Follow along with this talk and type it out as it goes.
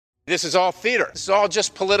This is all theater. This is all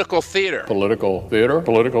just political theater. Political theater.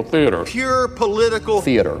 Political theater. Pure political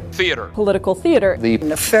theater. Theater. Political theater. The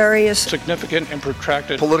nefarious, significant and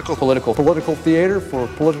protracted political theater for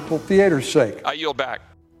political theater's sake. I yield back.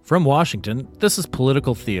 From Washington, this is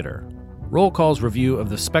Political Theater, Roll Call's review of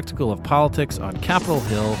the spectacle of politics on Capitol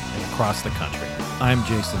Hill and across the country. I'm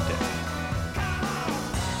Jason Dick.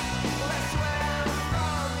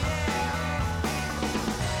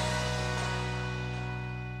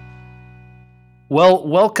 Well,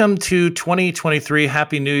 welcome to 2023.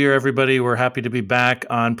 Happy New Year, everybody. We're happy to be back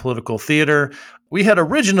on Political Theater. We had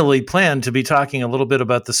originally planned to be talking a little bit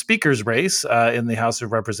about the speaker's race in the House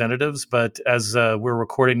of Representatives, but as we're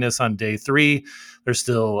recording this on day 3, there's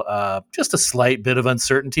still just a slight bit of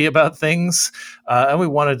uncertainty about things, and we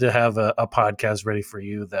wanted to have a podcast ready for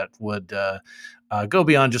you that would go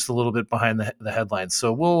beyond just a little bit behind the headlines.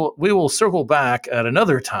 So we will circle back at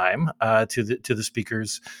another time to the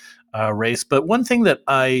speaker's race. But one thing that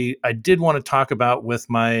I did want to talk about with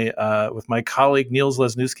my colleague Niels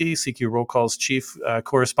Lesniewski, CQ Roll Call's chief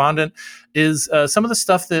correspondent, is some of the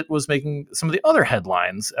stuff that was making some of the other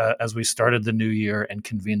headlines as we started the new year and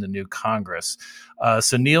convened the new Congress.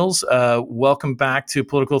 So Niels, welcome back to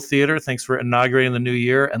Political Theater. Thanks for inaugurating the new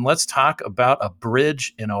year, and let's talk about a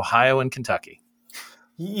bridge in Ohio and Kentucky.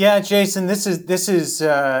 Yeah, Jason, this is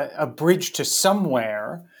a bridge to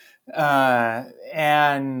somewhere.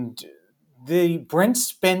 And the Brent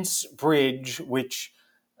Spence Bridge, which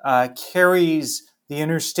carries the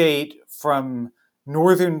interstate from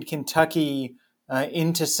northern Kentucky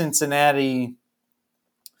into Cincinnati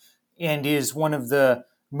and is one of the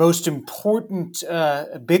most important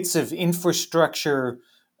bits of infrastructure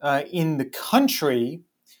in the country,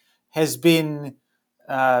 has been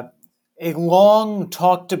a long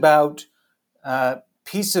talked about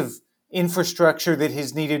piece of infrastructure that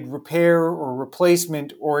has needed repair or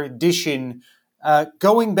replacement or addition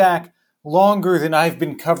going back longer than I've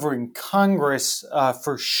been covering Congress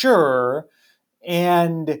for sure.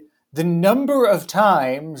 And the number of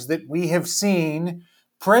times that we have seen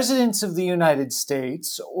presidents of the United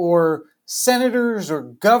States or senators or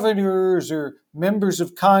governors or members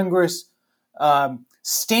of Congress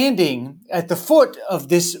standing at the foot of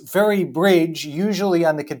this very bridge, usually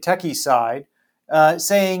on the Kentucky side,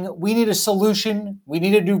 saying, we need a solution, we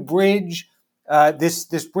need a new bridge,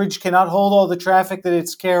 this bridge cannot hold all the traffic that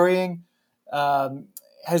it's carrying,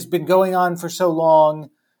 has been going on for so long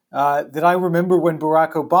that I remember when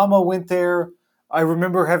Barack Obama went there. I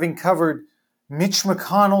remember having covered Mitch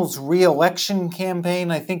McConnell's re-election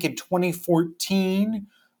campaign, I think in 2014,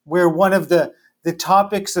 where one of the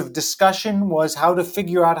topics of discussion was how to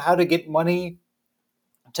figure out how to get money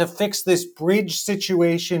to fix this bridge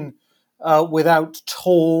situation without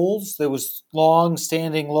tolls. There was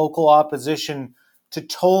long-standing local opposition to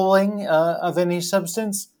tolling of any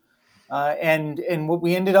substance. And what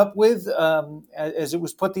we ended up with, as it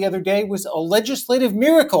was put the other day, was a legislative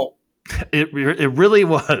miracle. It really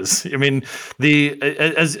was. I mean,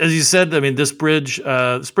 as you said, I mean, this bridge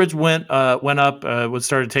went up,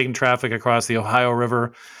 started taking traffic across the Ohio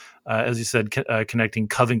River. As you said, connecting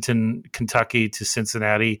Covington, Kentucky to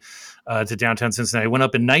Cincinnati, to downtown Cincinnati, went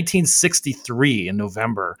up in 1963 in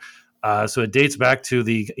November. So it dates back to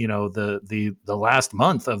the last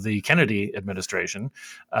month of the Kennedy administration,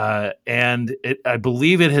 and I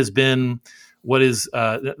believe it has been what is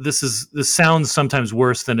this sounds sometimes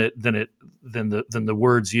worse than the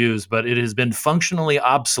words used, but it has been functionally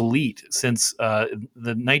obsolete since the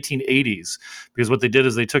 1980s, because what they did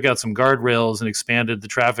is they took out some guardrails and expanded the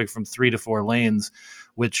traffic from 3 to 4 lanes,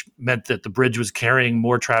 which meant that the bridge was carrying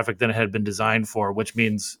more traffic than it had been designed for, which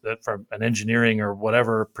means that from an engineering or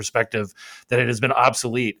whatever perspective, that it has been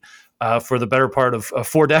obsolete for the better part of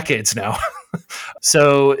 4 decades now.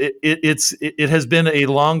 So it has been a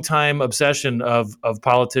long time obsession of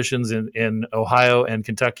politicians in Ohio and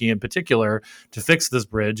Kentucky in particular to fix this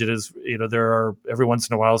bridge. It is, there are every once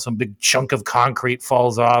in a while some big chunk of concrete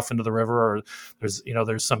falls off into the river, or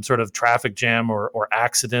there's some sort of traffic jam or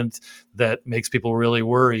accident that makes people really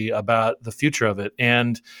worry about the future of it.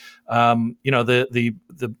 And the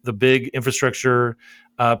big infrastructure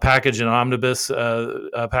package and omnibus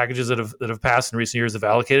packages that have passed in recent years have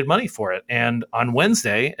allocated money for it. And on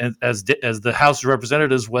Wednesday, as the House of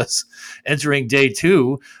Representatives was entering day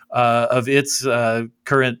 2 of its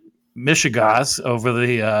current mishegas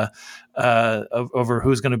over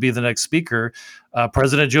who's going to be the next speaker,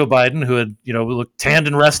 President Joe Biden, who had looked tanned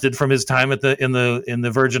and rested from his time in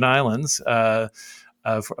the Virgin Islands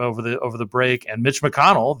over the break, and Mitch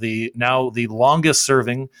McConnell, the longest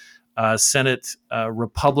serving Senate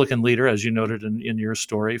Republican leader, as you noted in your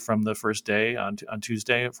story from the first day on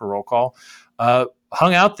Tuesday for roll call,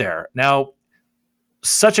 hung out there. Now,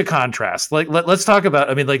 such a contrast. Like let's talk about.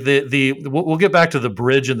 I mean, like we'll get back to the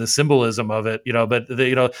bridge and the symbolism of it, but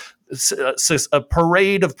a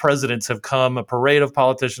parade of presidents have come, a parade of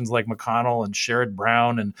politicians like McConnell and Sherrod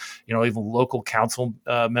Brown, and even local council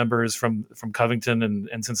members from Covington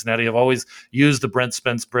and Cincinnati have always used the Brent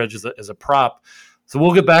Spence Bridge as a prop. So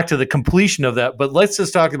we'll get back to the completion of that, but let's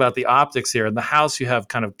just talk about the optics here. In the House, you have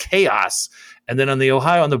kind of chaos, and then on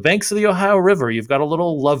the banks of the Ohio River, you've got a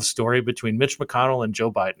little love story between Mitch McConnell and Joe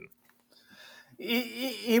Biden.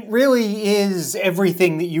 It really is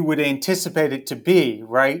everything that you would anticipate it to be,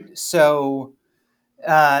 right? So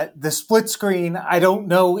the split screen, I don't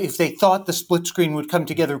know if they thought the split screen would come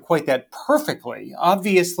together quite that perfectly.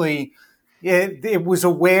 Obviously, it was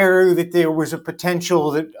aware that there was a potential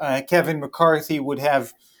that Kevin McCarthy would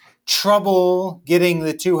have trouble getting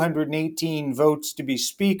the 218 votes to be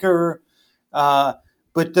speaker. But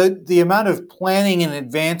the amount of planning and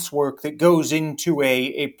advance work that goes into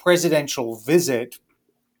a presidential visit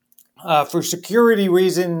for security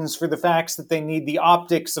reasons, for the facts that they need the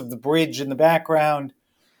optics of the bridge in the background,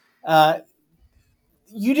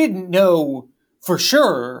 you didn't know for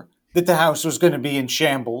sure that the House was going to be in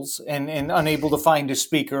shambles and unable to find a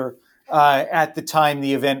speaker at the time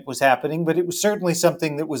the event was happening. But it was certainly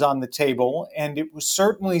something that was on the table, and it was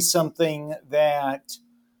certainly something that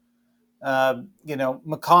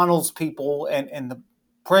McConnell's people and the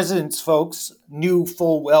president's folks knew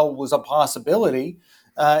full well was a possibility.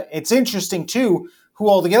 It's interesting, too, who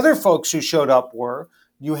all the other folks who showed up were.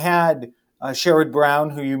 You had Sherrod Brown,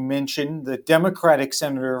 who you mentioned, the Democratic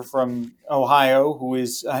senator from Ohio, who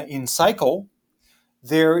is in cycle.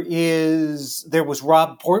 There was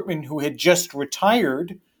Rob Portman, who had just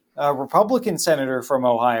retired, a Republican senator from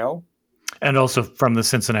Ohio. And also from the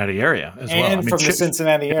Cincinnati area as well. And from the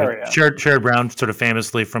Cincinnati area. Sherrod Brown sort of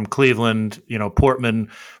famously from Cleveland, Portman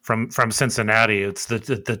from Cincinnati. It's the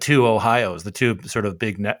two Ohios, the two sort of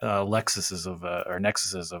big nexuses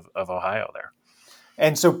of Ohio there.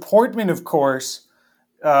 And so Portman, of course,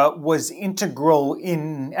 was integral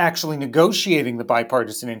in actually negotiating the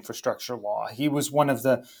bipartisan infrastructure law. He was one of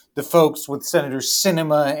the folks with Senator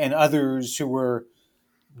Sinema and others who were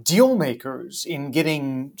deal makers in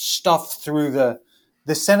getting stuff through the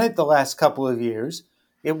Senate the last couple of years.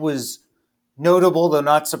 It was notable, though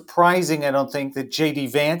not surprising, I don't think, that J.D.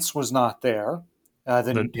 Vance was not there.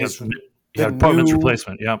 Portman's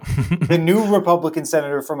replacement, yeah. The new Republican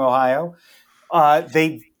senator from Ohio.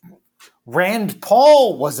 Rand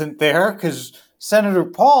Paul wasn't there because Senator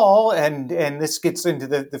Paul, and this gets into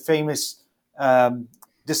the famous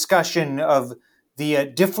discussion of the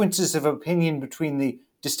differences of opinion between the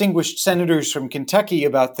distinguished senators from Kentucky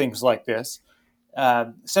about things like this.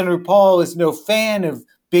 Senator Paul is no fan of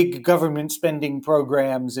big government spending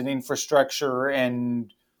programs and infrastructure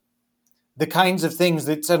and the kinds of things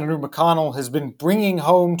that Senator McConnell has been bringing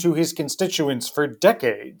home to his constituents for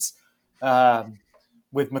decades,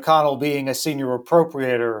 with McConnell being a senior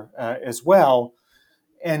appropriator as well.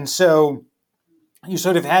 And so you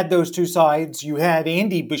sort of had those two sides. You had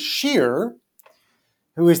Andy Beshear,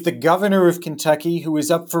 who is the governor of Kentucky, who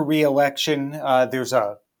is up for re-election.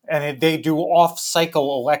 They do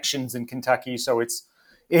off-cycle elections in Kentucky, so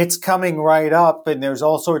it's coming right up, and there's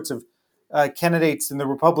all sorts of candidates in the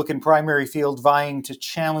Republican primary field vying to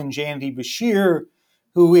challenge Andy Beshear,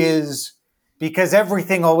 who is, because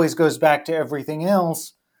everything always goes back to everything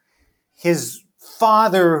else, his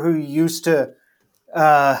father, who used to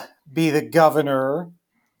be the governor,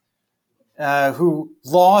 who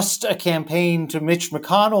lost a campaign to Mitch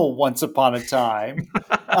McConnell once upon a time.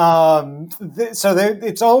 So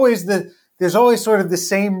there's always sort of the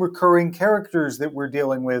same recurring characters that we're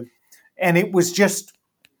dealing with. And it was just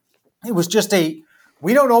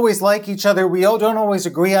we don't always like each other. We all don't always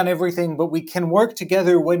agree on everything, but we can work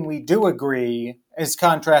together when we do agree, as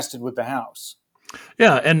contrasted with the House.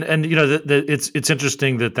 Yeah, and it's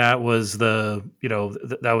interesting that was that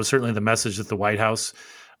was certainly the message that the White House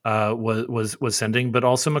was sending, but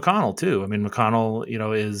also McConnell too. I mean, McConnell,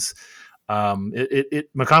 is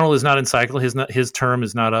McConnell is not in cycle. His term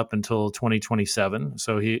is not up until 2027.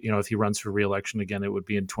 So if he runs for re-election again, it would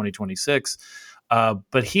be in 2026.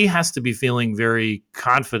 But he has to be feeling very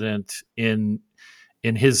confident in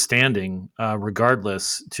his standing,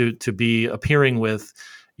 regardless, to be appearing with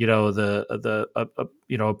a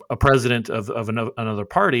president of another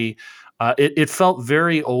party. It felt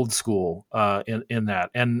very old school in that,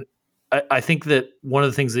 and I think that one of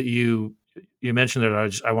the ththings that you mentioned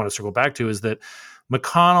that I want to circle back to is that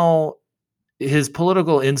McConnell his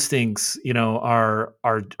political instincts,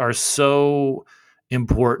 are so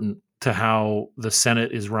important to how the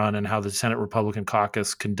Senate is run and how the Senate Republican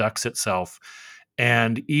caucus conducts itself.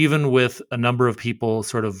 And even with a number of people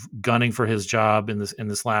sort of gunning for his job in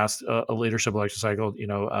this last leadership election cycle,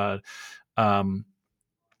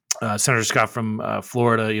 Senator Scott from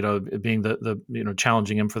Florida, being the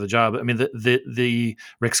challenging him for the job. I mean, the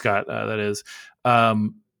Rick Scott, that is,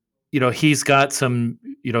 he's got some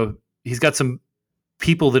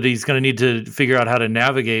people that he's going to need to figure out how to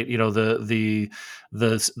navigate,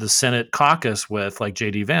 the Senate caucus with, like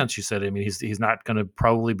J.D. Vance. You said, I mean, he's not going to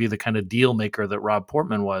probably be the kind of deal maker that Rob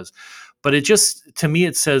Portman was, but it just, to me,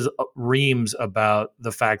 it says reams about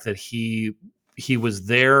the fact that he was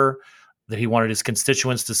there, that he wanted his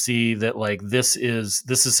constituents to see that, like, this is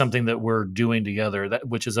something that we're doing together,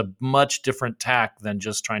 which is a much different tack than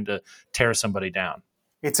just trying to tear somebody down.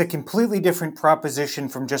 It's a completely different proposition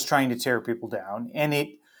from just trying to tear people down. And it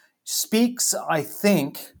speaks, I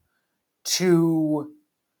think, to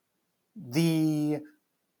the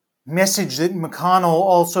message that McConnell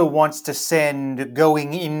also wants to send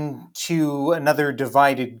going into another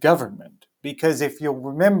divided government. Because if you'll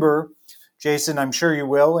remember, Jason, I'm sure you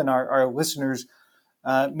will, and our listeners,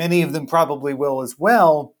 many of them probably will as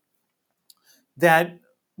well, that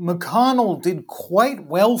McConnell did quite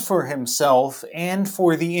well for himself and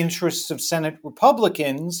for the interests of Senate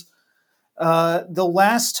Republicans the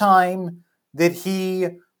last time that he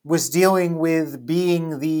was dealing with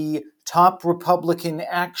being the top Republican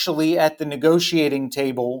actually at the negotiating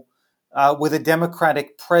table with a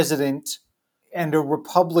Democratic president and a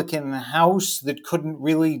Republican House that couldn't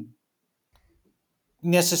really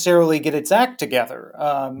necessarily get its act together.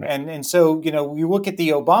 And so, you look at the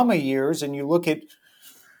Obama years and you look at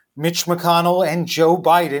Mitch McConnell and Joe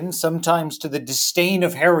Biden, sometimes to the disdain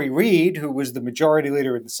of Harry Reid, who was the majority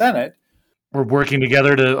leader in the Senate. We're working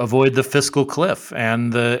together to avoid the fiscal cliff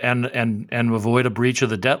and avoid a breach of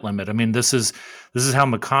the debt limit. I mean, this is how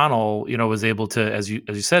McConnell, was able to, as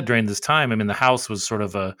you said, during this time. I mean, the House was sort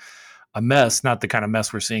of a mess, not the kind of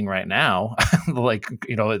mess we're seeing right now, like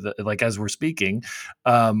as we're speaking,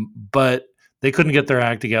 but they couldn't get their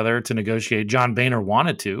act together to negotiate. John Boehner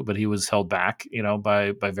wanted to, but he was held back,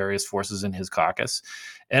 by various forces in his caucus.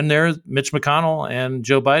 And there's Mitch McConnell and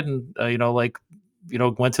Joe Biden,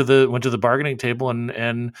 went to the bargaining table,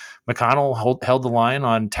 and McConnell held the line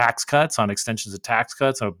on tax cuts, on extensions of tax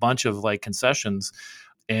cuts, on a bunch of concessions,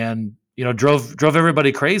 and drove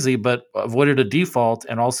everybody crazy, but avoided a default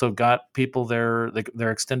and also got people their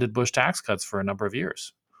extended Bush tax cuts for a number of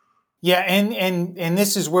years. Yeah, and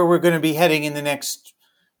this is where we're going to be heading in the next,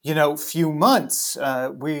 few months.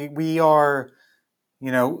 We are,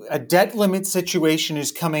 a debt limit situation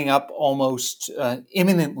is coming up almost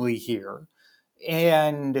imminently here.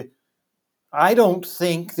 And I don't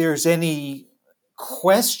think there's any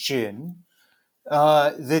question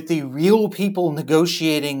that the real people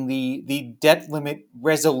negotiating the debt limit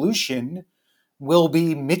resolution will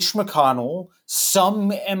be Mitch McConnell,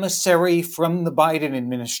 some emissary from the Biden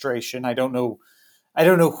administration. I don't know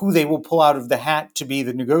who they will pull out of the hat to be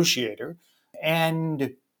the negotiator,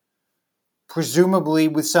 and presumably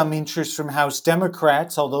with some interest from House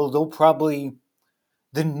Democrats, although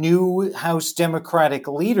the new House Democratic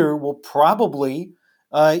leader will probably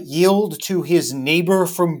yield to his neighbor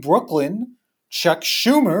from Brooklyn, Chuck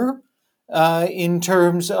Schumer, in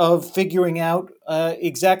terms of figuring out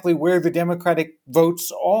exactly where the Democratic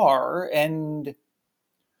votes are and,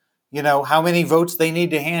 how many votes they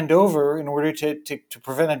need to hand over in order to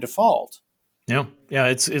prevent a default. Yeah.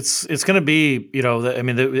 It's going to be,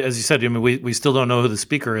 as you said, we still don't know who the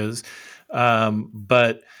speaker is,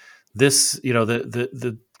 but this,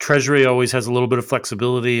 the Treasury always has a little bit of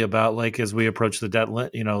flexibility about, as we approach the debt,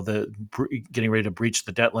 getting ready to breach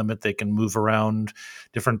the debt limit, they can move around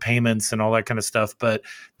different payments and all that kind of stuff. But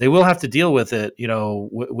they will have to deal with it,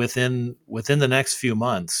 within the next few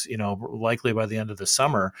months, likely by the end of the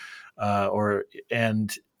summer,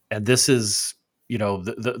 and this is,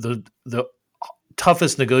 the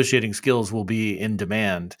toughest negotiating skills will be in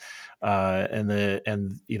demand.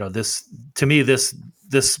 This, to me, this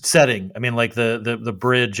setting, I mean, the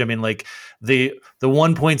bridge, I mean, the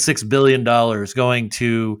 $1.6 billion going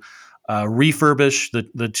to refurbish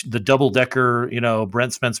the double decker,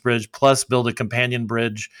 Brent Spence Bridge, plus build a companion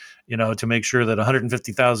bridge, to make sure that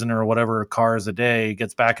 150,000 or whatever cars a day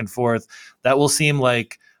gets back and forth. That will seem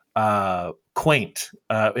like quaint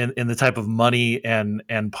in the type of money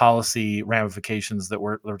and policy ramifications that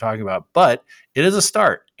we're talking about, but it is a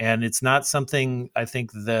start, and it's not something I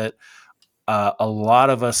think that a lot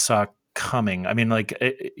of us saw coming. I mean, like,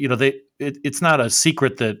 it's not a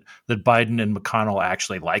secret that Biden and McConnell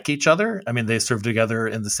actually like each other. I mean, they served together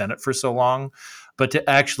in the Senate for so long, but to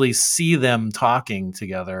actually see them talking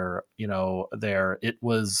together, it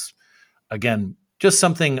was, again, just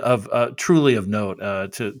something of truly of note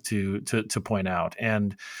to point out.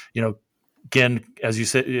 And again, as you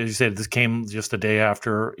said, this came just a day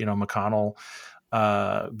after McConnell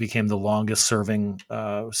became the longest serving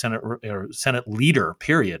Senate leader,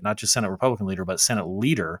 period, not just Senate Republican leader, but Senate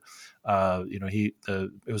leader.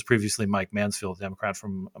 It was previously Mike Mansfield, Democrat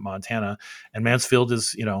from Montana, and Mansfield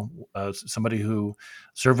is, somebody who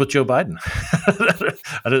served with Joe Biden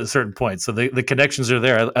at a certain point. So the connections are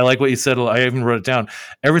there. I like what you said. I even wrote it down.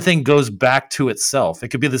 Everything goes back to itself. It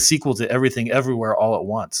could be the sequel to Everything Everywhere All at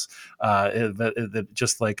Once.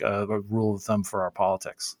 Just like a rule of thumb for our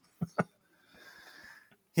politics.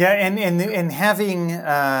 Yeah, and having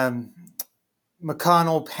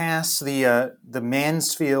McConnell pass the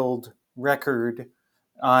Mansfield record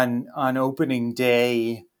on opening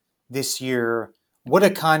day this year, what a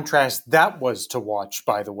contrast that was to watch,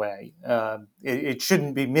 by the way. It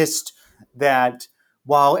shouldn't be missed that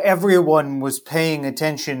while everyone was paying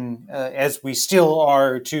attention, as we still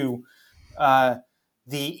are, to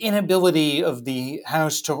the inability of the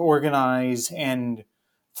House to organize, and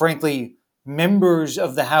frankly, members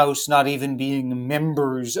of the House not even being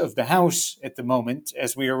members of the House at the moment.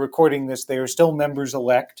 As we are recording this, they are still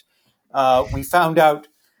members-elect. We found out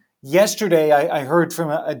yesterday, I heard from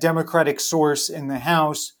a Democratic source in the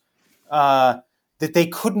House that they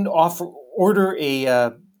couldn't order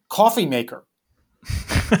a coffee maker.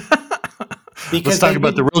 Let's talk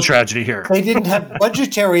about the real tragedy here. They didn't have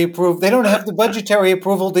budgetary approval. They don't have the budgetary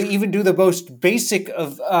approval to even do the most basic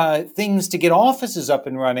of things to get offices up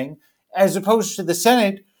and running, as opposed to the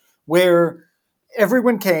Senate, where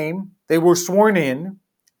everyone came, they were sworn in,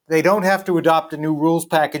 they don't have to adopt a new rules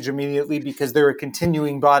package immediately because they're a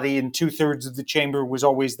continuing body and 2/3 of the chamber was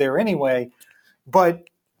always there anyway. But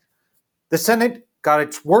the Senate got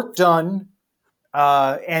its work done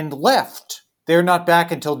and left. They're not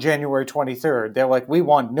back until January 23rd. They're like, we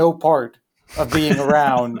want no part of being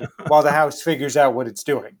around while the House figures out what it's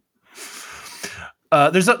doing.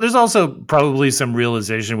 There's also probably some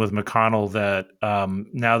realization with McConnell that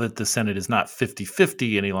now that the Senate is not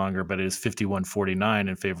 50-50 any longer, but it is 51-49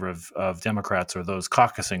 in favor of Democrats or those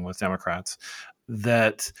caucusing with Democrats,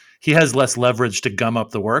 that he has less leverage to gum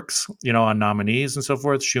up the works, on nominees and so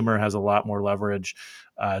forth. Schumer has a lot more leverage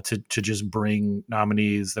to just bring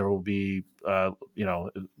nominees. There will be,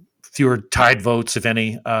 fewer tied votes, if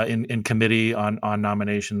any, in committee on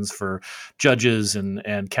nominations for judges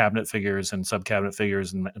and cabinet figures and sub-cabinet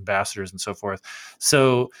figures and ambassadors and so forth.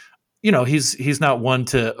 So, he's not one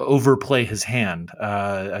to overplay his hand.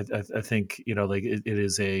 I think, it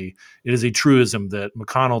is a truism that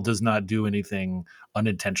McConnell does not do anything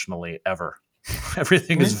unintentionally ever.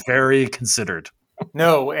 Everything is very considered.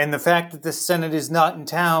 No, and the fact that the Senate is not in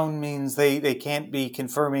town means they can't be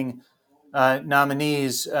confirming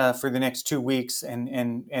nominees for the next 2 weeks.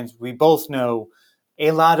 And as we both know,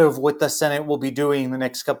 a lot of what the Senate will be doing the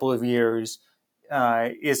next couple of years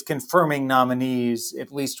is confirming nominees,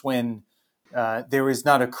 at least when there is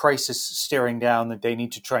not a crisis staring down that they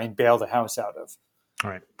need to try and bail the House out of. All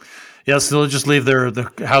right. Yes, they'll just leave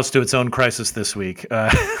the House to its own crisis this week.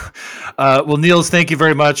 Well, Niels, thank you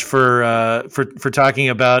very much for talking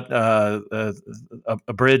about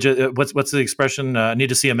a bridge. What's the expression? I need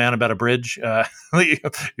to see a man about a bridge.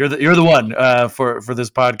 You're the one for this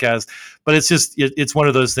podcast. But it's one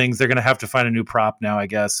of those things. They're going to have to find a new prop now, I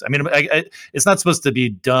guess. I mean, it's not supposed to be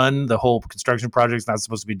done. The whole construction project is not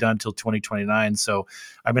supposed to be done until 2029. So,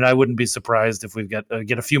 I mean, I wouldn't be surprised if we get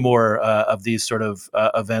a few more of these sort of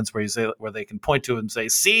events where they can point to it and say,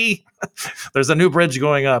 "See, there's a new bridge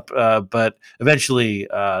going up." But eventually,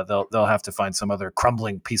 they'll have to find some other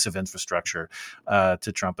crumbling piece of infrastructure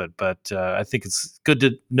to trump it. But I think it's good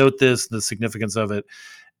to note the significance of it,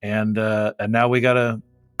 and now we got to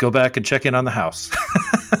go back and check in on the House.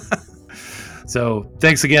 So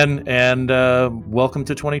thanks again, and welcome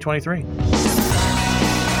to 2023.